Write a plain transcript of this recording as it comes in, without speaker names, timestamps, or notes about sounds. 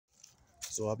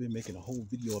So I've been making a whole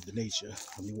video of the nature.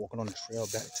 I've been walking on the trail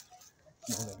back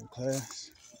to class.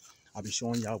 I'll be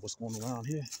showing y'all what's going around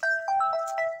here.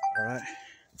 All right.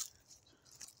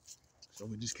 So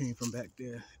we just came from back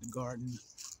there, the garden,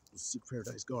 the Secret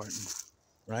Paradise Garden,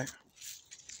 right?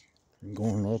 And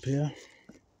going up here,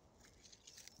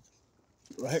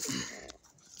 right?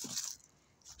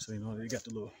 So you know they got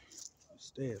the little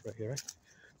stairs right here, right?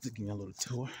 Just give me a little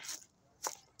tour.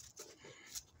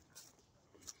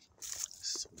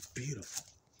 So beautiful.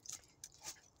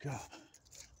 God.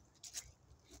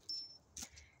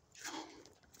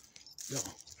 Yo,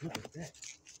 look at that.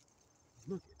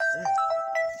 Look at that.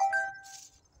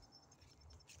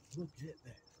 Look at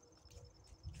that.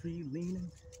 Tree leaning.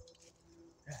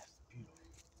 That's beautiful.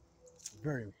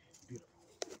 Very beautiful.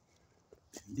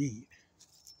 Indeed.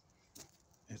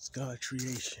 It's God's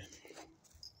creation.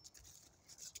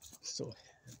 So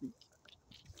happy.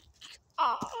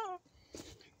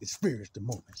 Experience the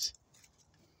moments.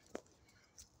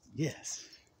 Yes.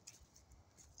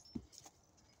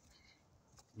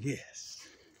 Yes.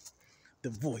 The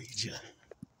Voyager.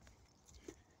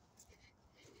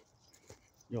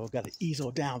 Y'all got to ease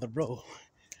on down the road.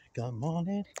 Good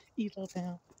morning. Ease on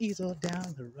down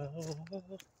the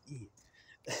road. Yeah.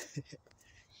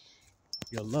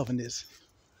 You're loving this.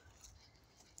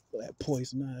 That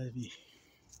poison ivy.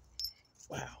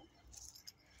 Wow.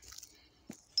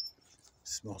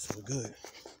 Smells so good.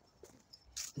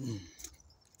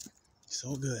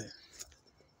 So good.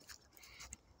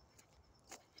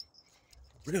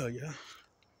 Real, yeah.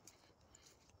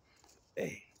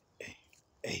 Hey, hey,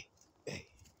 hey, hey.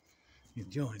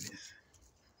 Enjoying this.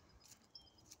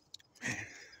 Man.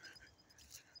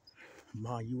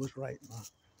 Ma, you was right, Ma.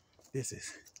 This is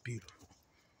beautiful.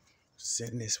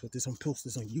 Setting this, put this on, post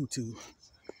this on YouTube.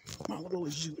 Ma, look at all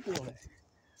this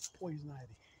poison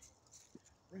ivy.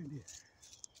 Right there.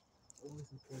 All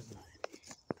this is poison ivy.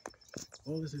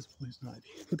 All this is poison ivy.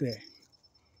 Look at that.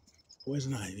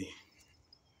 Poison ivy.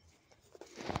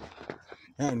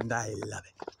 And I love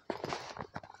it.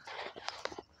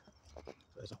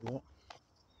 So as I walk,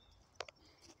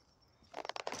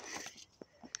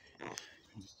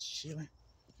 I'm just chilling.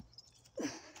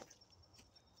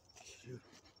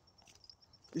 Beautiful.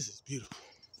 This is beautiful.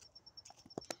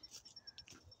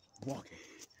 Walking.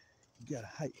 You gotta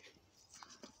hike.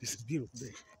 This is beautiful,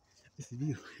 baby. This is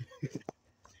beautiful.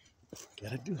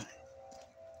 Gotta do it.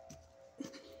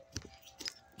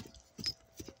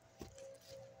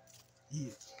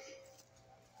 Yeah.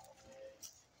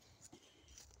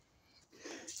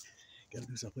 Gotta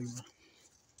do something, man.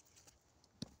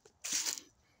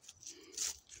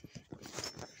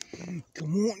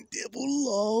 Come on, devil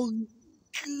log.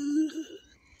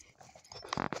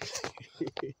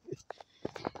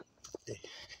 Hey.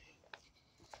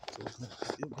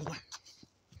 Still going.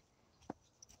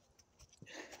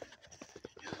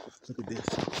 Look at this.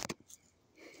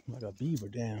 Like a beaver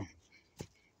down.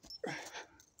 I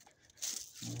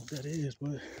don't know what that is,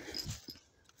 but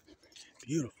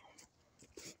beautiful.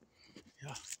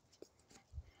 Yeah.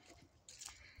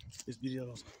 This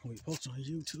video is going to be posted on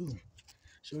YouTube.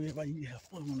 Show everybody you have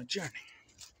fun on the journey.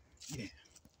 Yeah.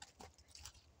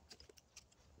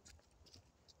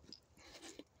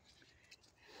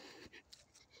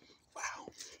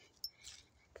 Wow.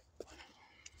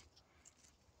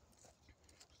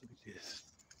 Look at this.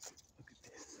 Look at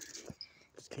this.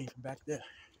 Just came from back there.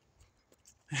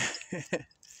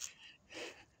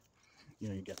 You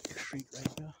know, you got the creek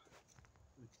right there.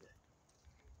 Look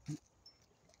at that.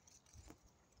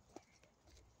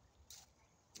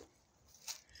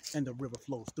 And the river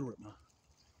flows through it, man.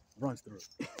 Runs through it.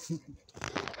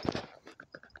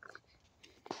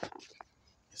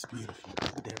 It's beautiful.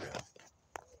 Look at that river.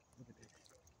 Look at that.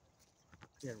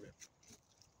 That river.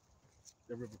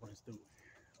 The river runs through it.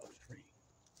 Upstream.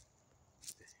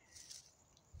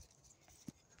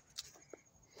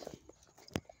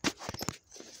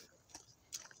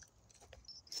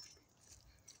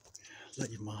 Love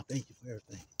you, Mom. Thank you for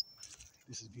everything.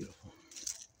 This is beautiful.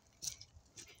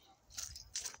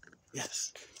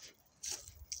 Yes.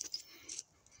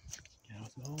 Yeah,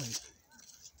 as always.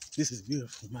 This is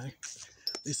beautiful, man.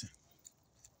 Listen.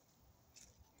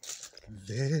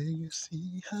 There you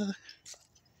see her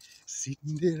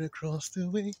sitting there across the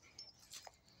way.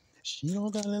 She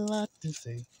don't got a lot to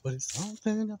say, but it's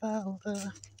something about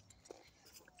her.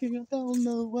 You don't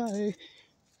know why,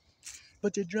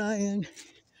 but you're trying.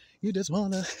 You just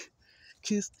wanna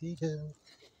kiss the girl.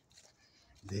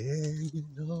 There you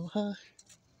know her,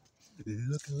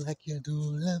 looking like you do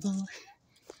level.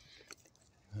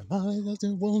 Her mind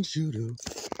doesn't want you to,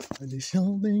 but there's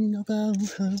something about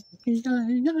her.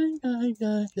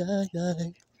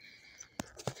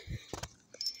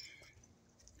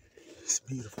 It's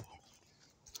beautiful.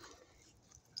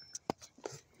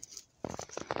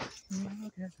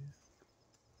 Look at this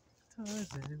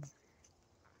Tarzan.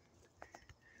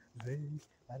 They,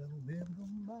 I don't live no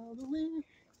mile away.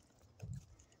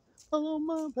 Oh,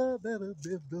 my baby,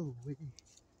 lived away.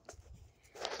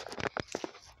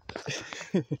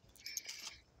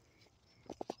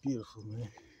 Beautiful, man.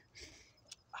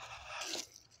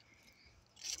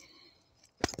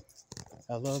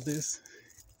 I love this.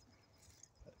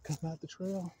 Come out the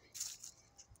trail.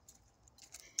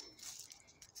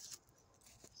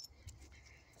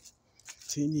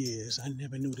 $10 years. I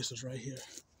never knew this was right here.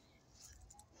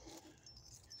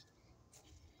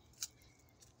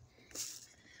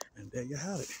 And there you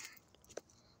have it.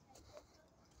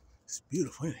 It's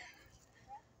beautiful, isn't it?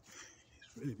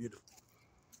 It's really beautiful.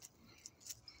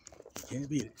 You can't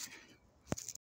beat it.